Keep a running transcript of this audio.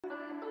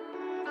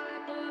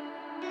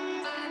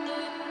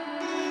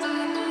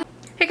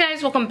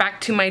guys, welcome back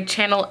to my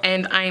channel,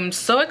 and I am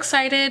so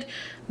excited.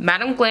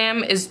 Madam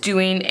Glam is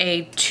doing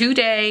a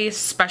 2-day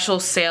special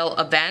sale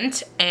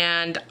event,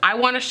 and I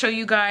want to show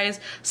you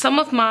guys some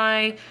of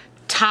my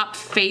top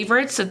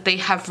favorites that they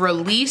have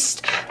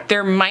released.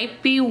 There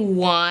might be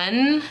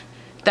one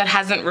that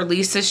hasn't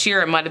released this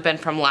year. It might have been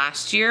from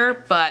last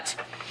year, but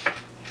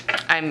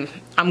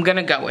I'm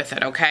gonna go with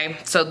it, okay?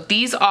 So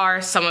these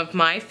are some of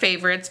my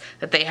favorites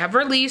that they have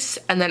released,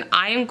 and then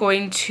I am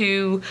going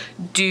to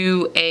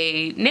do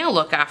a nail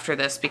look after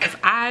this because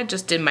I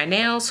just did my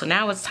nails, so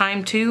now it's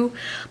time to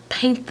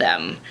paint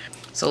them.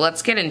 So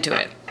let's get into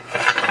it.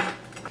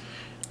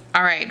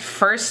 All right,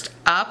 first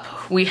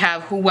up we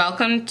have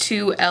Welcome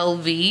to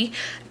LV,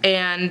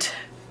 and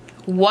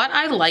what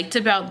I liked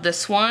about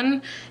this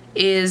one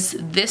is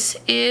this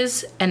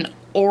is an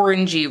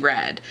orangey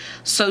red.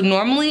 So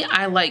normally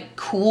I like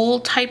cool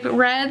type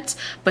reds,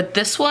 but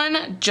this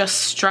one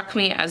just struck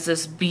me as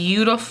this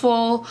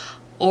beautiful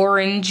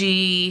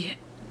orangey,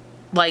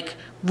 like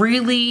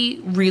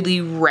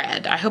really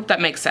red. I hope that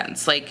makes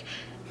sense. Like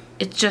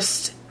it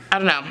just, I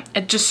don't know,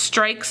 it just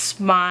strikes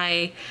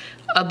my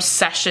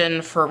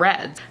obsession for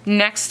reds.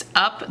 Next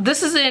up,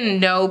 this is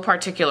in no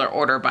particular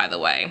order by the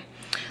way,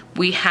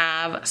 we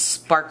have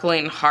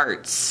Sparkling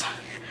Hearts.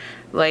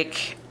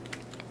 Like,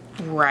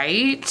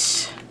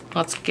 right?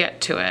 Let's get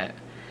to it.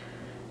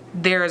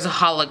 There's a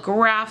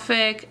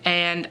holographic,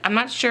 and I'm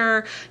not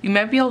sure, you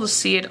might be able to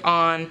see it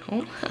on,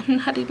 oh, I'm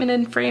not even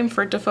in frame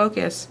for it to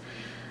focus.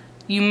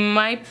 You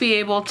might be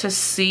able to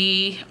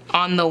see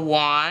on the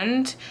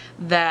wand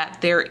that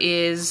there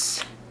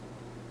is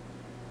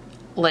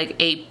like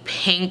a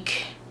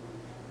pink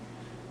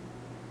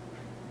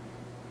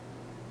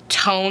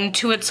tone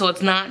to it, so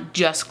it's not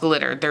just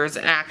glitter. There's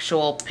an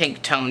actual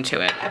pink tone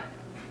to it.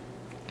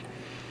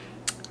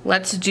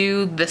 Let's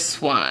do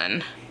this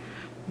one,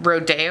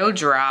 Rodeo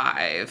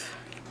Drive.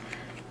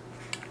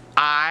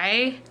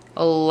 I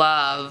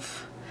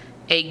love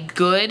a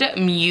good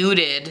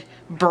muted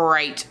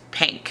bright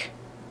pink.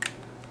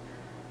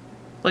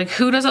 Like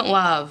who doesn't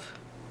love?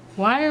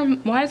 Why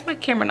is my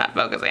camera not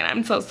focusing?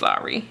 I'm so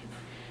sorry.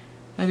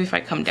 Maybe if I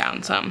come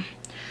down some.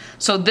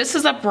 So this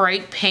is a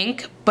bright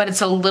pink, but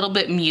it's a little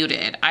bit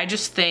muted. I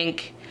just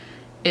think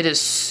it is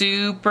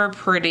super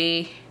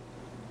pretty.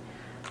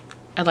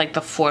 I like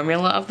the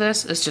formula of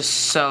this. It's just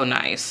so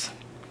nice.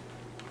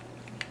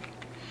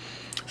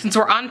 Since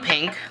we're on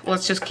pink,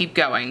 let's just keep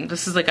going.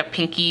 This is like a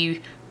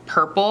pinky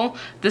purple.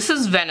 This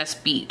is Venice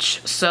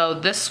Beach. So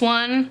this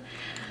one,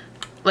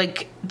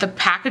 like the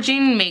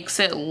packaging makes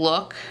it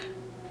look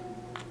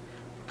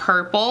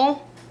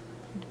purple,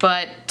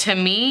 but to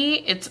me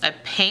it's a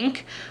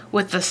pink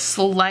with a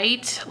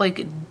slight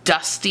like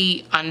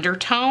dusty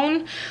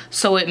undertone,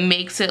 so it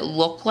makes it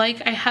look like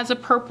it has a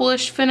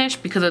purplish finish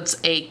because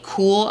it's a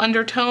cool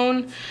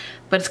undertone,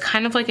 but it's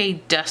kind of like a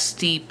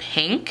dusty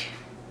pink.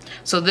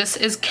 So this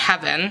is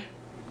Kevin,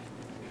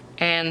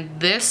 and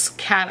this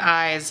cat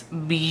eyes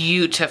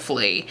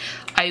beautifully.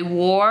 I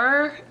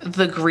wore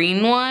the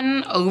green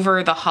one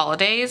over the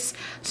holidays,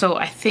 so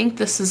I think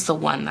this is the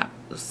one that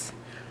was,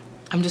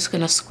 I'm just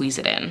gonna squeeze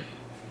it in,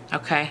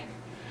 okay?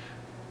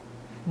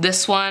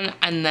 This one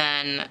and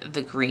then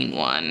the green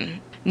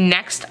one.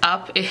 Next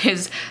up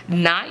is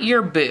Not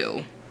Your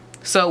Boo.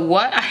 So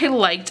what I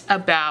liked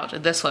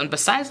about this one,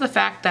 besides the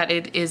fact that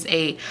it is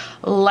a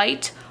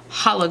light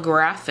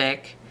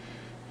holographic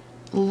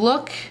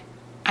look,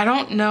 I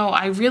don't know,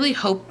 I really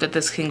hope that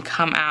this can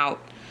come out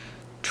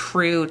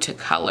true to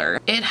color.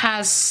 It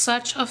has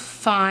such a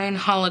fine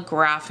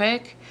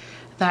holographic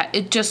that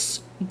it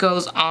just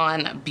goes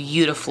on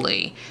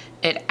beautifully.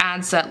 It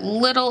adds that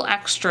little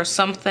extra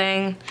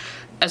something.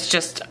 It's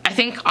just, I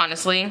think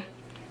honestly,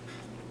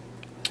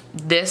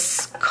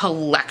 this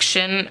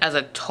collection as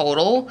a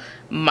total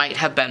might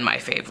have been my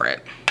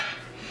favorite.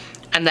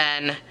 And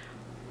then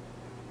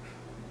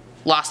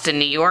Lost in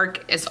New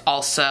York is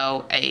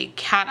also a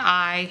cat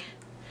eye.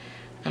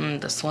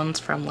 And this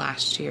one's from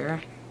last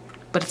year,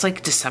 but it's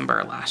like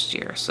December last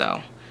year,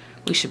 so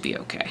we should be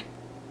okay.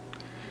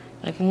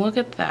 Like, look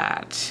at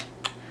that.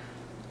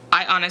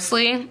 I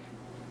honestly,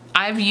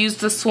 I've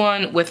used this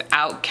one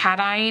without cat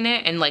eyeing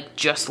it and like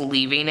just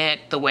leaving it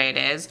the way it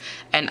is,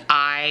 and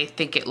I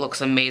think it looks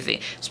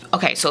amazing.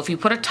 Okay, so if you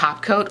put a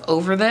top coat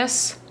over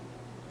this,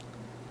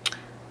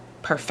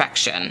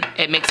 perfection.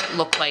 It makes it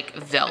look like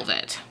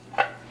velvet.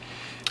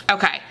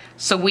 Okay,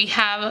 so we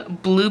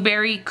have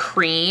Blueberry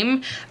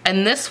Cream,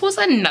 and this was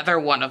another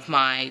one of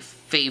my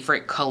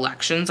favorite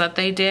collections that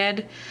they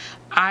did.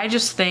 I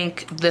just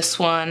think this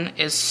one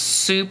is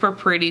super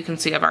pretty. You can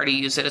see I've already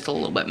used it. It's a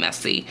little bit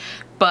messy,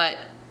 but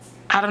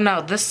I don't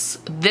know, this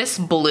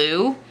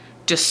blue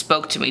just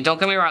spoke to me. Don't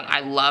get me wrong,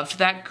 I loved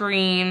that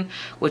green,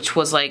 which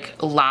was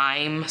like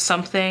lime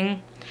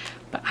something,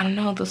 but I don't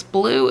know, this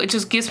blue, it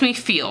just gives me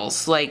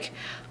feels. Like,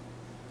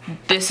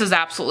 this is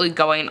absolutely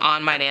going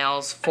on my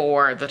nails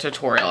for the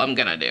tutorial I'm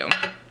gonna do.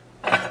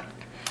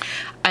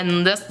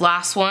 And this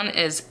last one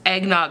is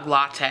Eggnog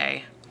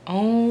Latte.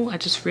 Oh, I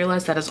just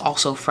realized that is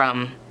also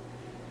from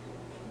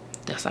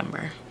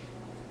December.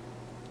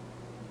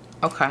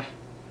 Okay.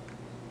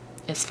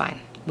 It's fine.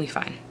 We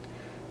fine.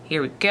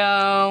 Here we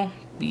go.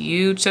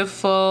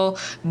 Beautiful.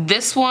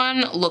 This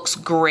one looks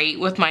great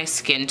with my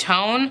skin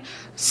tone.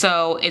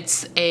 So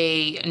it's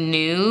a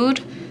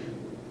nude,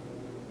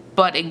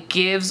 but it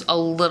gives a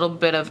little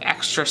bit of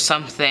extra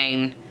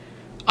something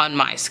on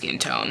my skin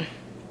tone.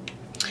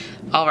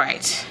 All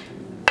right.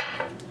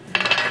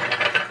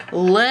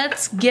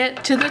 Let's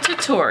get to the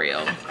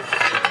tutorial.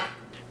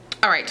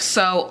 All right,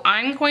 so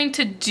I'm going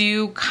to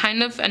do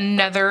kind of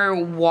another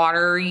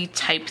watery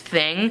type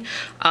thing.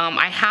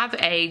 I have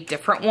a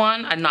different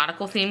one, a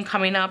nautical theme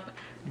coming up.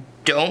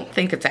 Don't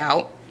think it's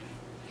out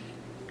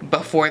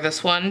before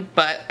this one,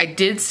 but I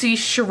did see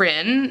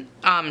Shirin.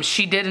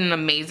 She did an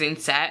amazing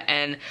set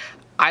and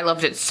I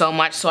loved it so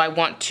much, so I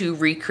want to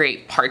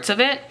recreate parts of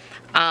it.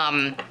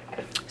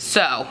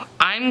 So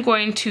I'm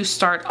going to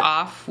start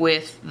off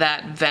with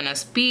that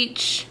Venice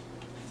Beach.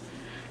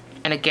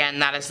 And again,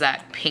 that is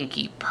that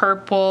pinky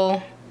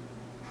purple.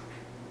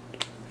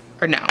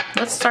 Or no,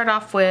 let's start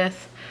off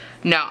with,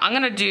 no, I'm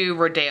gonna do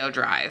Rodeo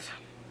Drive.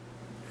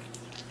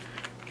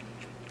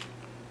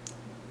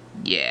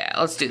 Yeah,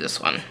 let's do this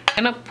one.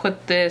 I'm gonna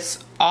put this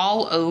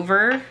all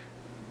over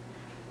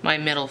my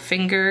middle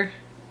finger.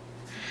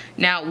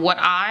 Now, what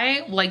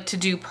I like to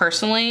do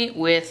personally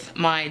with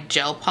my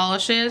gel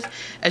polishes,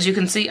 as you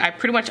can see, I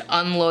pretty much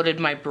unloaded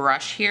my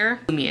brush here.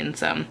 Me in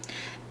some.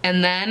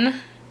 And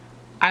then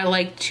I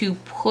like to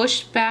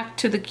push back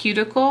to the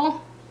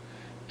cuticle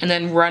and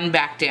then run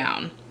back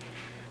down.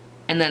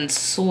 And then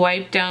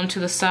swipe down to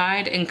the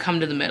side and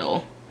come to the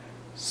middle.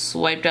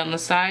 Swipe down the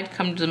side,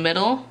 come to the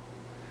middle.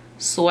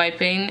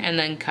 Swiping and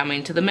then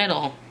coming to the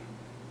middle.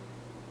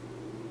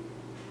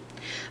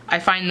 I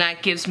find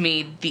that gives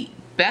me the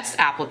best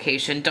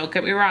application. Don't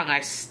get me wrong,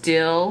 I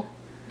still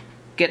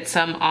get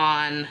some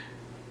on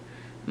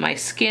my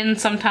skin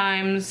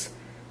sometimes,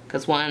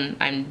 because one,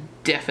 I'm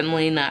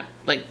definitely not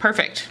like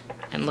perfect.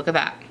 And look at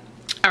that.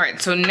 All right,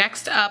 so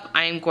next up,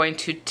 I'm going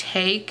to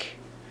take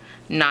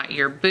Not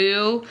Your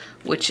Boo,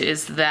 which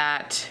is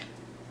that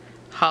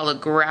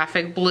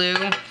holographic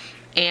blue.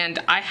 And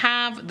I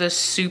have the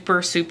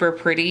super, super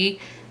pretty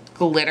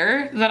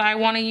glitter that I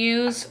want to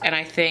use. And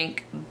I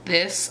think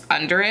this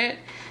under it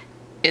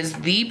is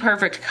the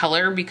perfect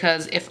color,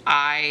 because if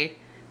I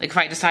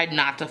decide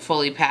not to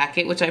fully pack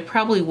it, which I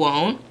probably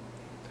won't,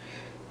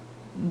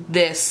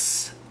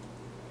 this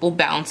will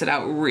balance it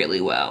out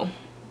really well.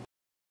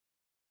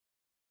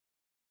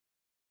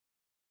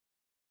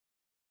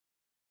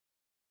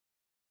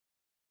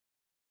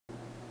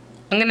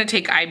 I'm gonna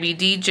take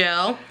IBD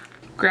gel,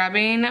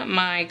 grabbing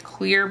my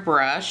clear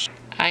brush.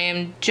 I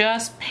am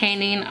just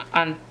painting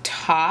on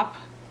top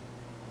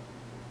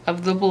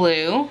of the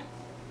blue.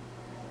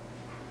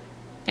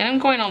 And I'm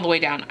going all the way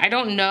down. I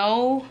don't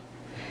know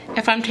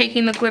if I'm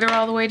taking the glitter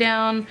all the way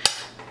down,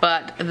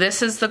 but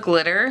this is the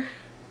glitter.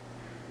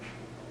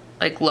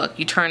 Like, look,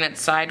 you turn it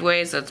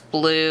sideways, it's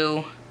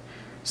blue.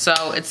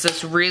 So it's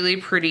this really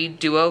pretty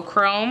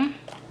duochrome.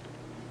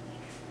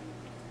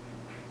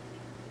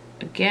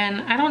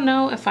 Again, I don't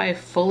know if I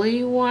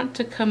fully want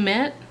to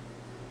commit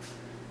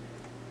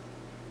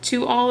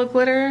to all the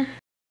glitter.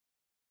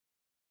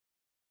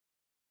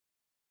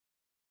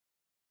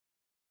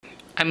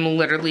 I'm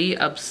literally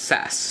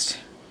obsessed.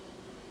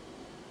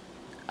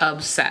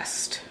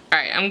 Obsessed. All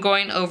right, I'm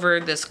going over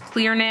this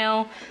clear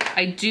nail.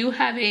 I do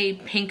have a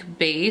pink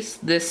base.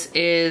 This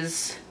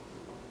is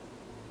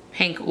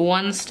pink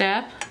One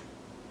Step.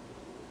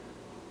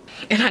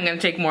 And I'm gonna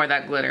take more of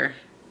that glitter.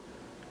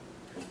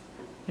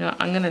 You know,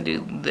 I'm gonna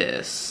do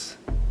this.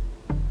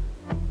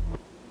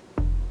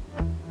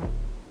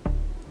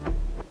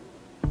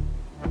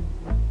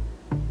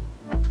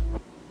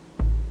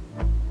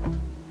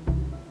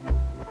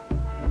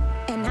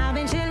 And I've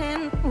been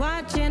chilling,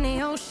 watching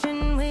the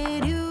ocean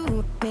with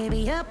you,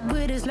 baby, up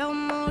with a slow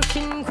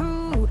motion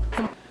crew.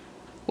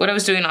 What I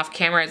was doing off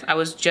camera is I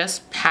was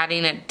just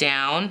patting it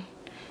down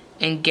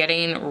and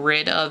getting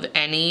rid of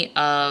any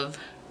of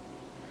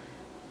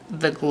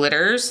the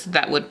glitters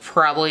that would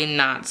probably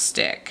not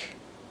stick.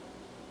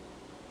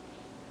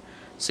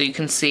 So you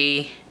can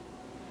see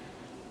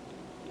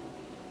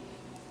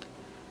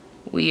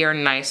we are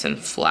nice and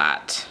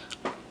flat.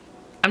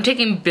 I'm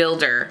taking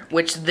Builder,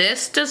 which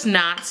this does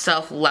not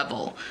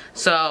self-level.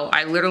 So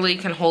I literally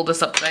can hold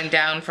this upside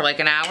down for like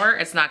an hour.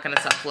 It's not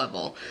gonna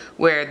self-level.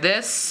 Where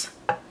this,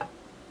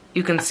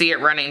 you can see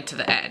it running to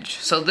the edge.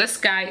 So this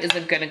guy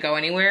isn't gonna go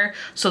anywhere.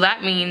 So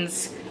that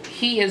means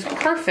he is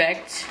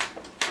perfect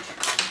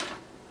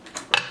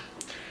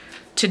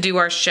to do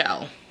our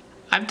shell.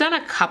 I've done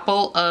a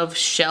couple of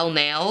shell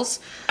nails,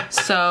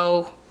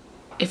 so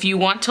if you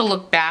want to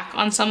look back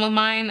on some of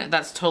mine,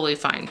 that's totally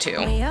fine too.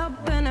 We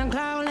up in our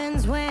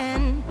clouds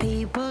when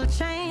people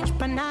change,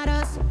 but not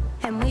us.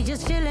 And we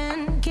just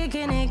chillin',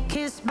 kicking it,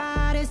 kissed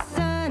by the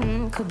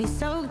sun. Could be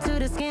soaked to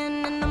the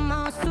skin in the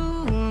mall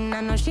soon.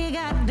 I know she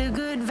got the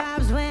good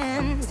vibes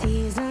when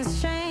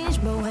seasons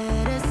change, but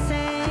we're the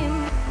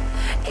same.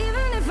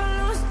 Even if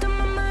I lost all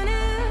my money,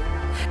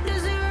 the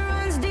zero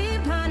runs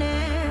deep, honey.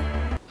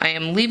 I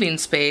am leaving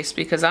space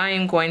because I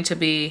am going to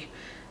be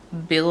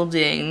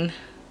building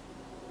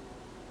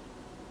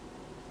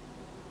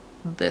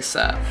this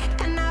up.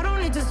 And I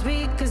don't need to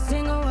speak a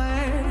single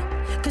word,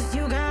 'cause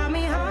you got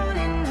me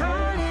holding,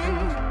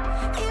 holding.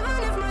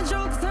 Even if my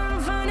jokes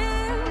aren't funny,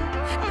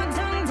 my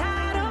tongue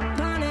tied up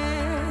on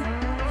it.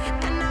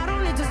 And I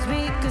don't need to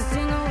speak a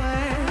single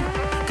word,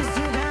 'cause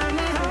you got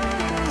me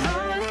holding,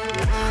 holding.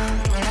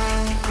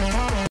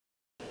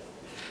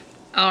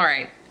 All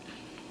right.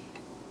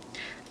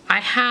 I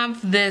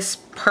have this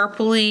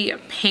purpley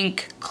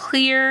pink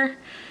clear.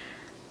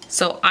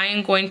 So I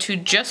am going to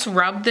just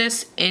rub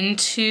this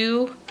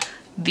into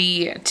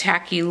the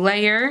tacky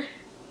layer.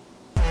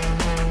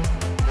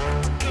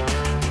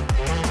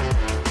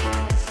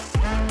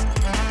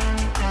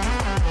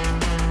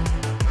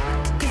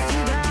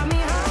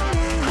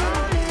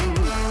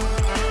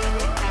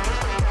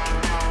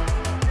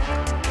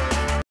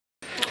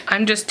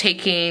 I'm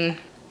taking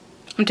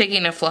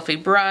a fluffy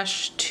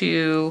brush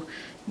to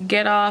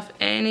get off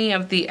any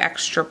of the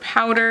extra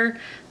powder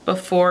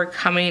before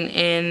coming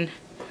in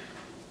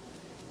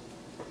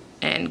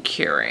and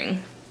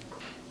curing.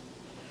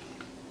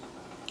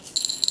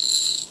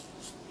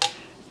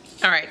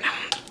 All right,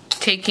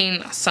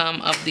 taking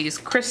some of these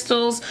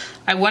crystals.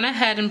 I went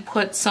ahead and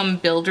put some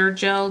builder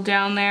gel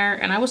down there,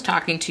 and I was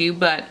talking to you,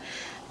 but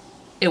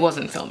it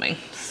wasn't filming,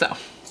 so.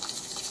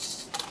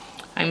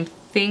 I'm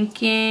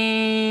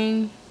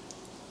thinking,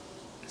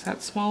 is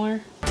that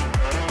smaller?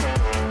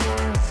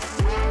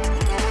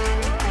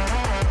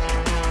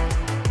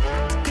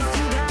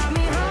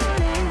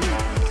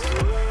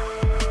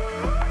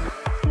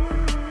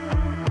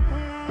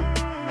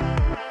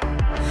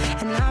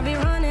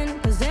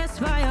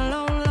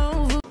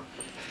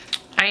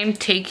 I'm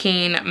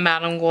taking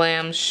Madam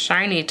Glam's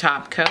Shiny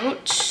Top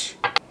Coat.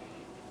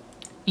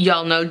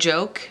 Y'all, no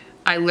joke,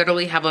 I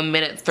literally have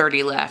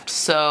 1:30 left,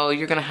 so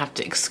you're gonna have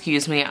to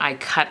excuse me. I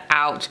cut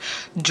out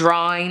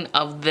drawing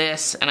of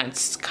this and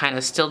it's kind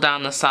of still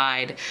down the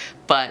side,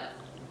 but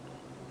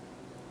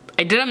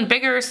I did them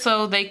bigger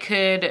so they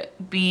could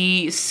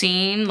be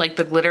seen, like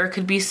the glitter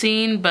could be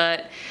seen,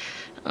 but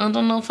I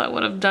don't know if I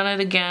would have done it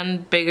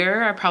again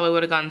bigger. I probably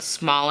would have gone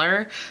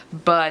smaller,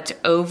 but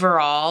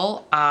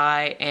overall,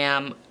 I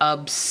am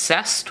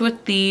obsessed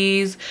with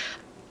these.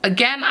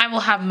 Again, I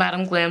will have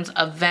Madam Glam's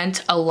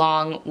event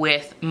along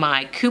with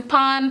my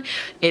coupon.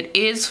 It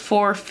is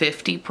for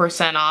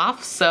 50%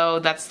 off, so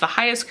that's the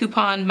highest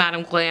coupon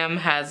Madam Glam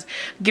has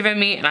given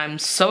me, and I'm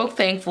so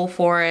thankful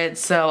for it.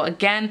 So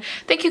again,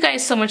 thank you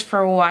guys so much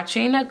for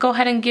watching. Go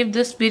ahead and give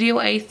this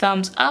video a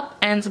thumbs up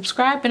and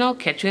subscribe, and I'll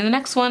catch you in the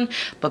next one.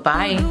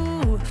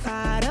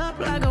 Bye-bye.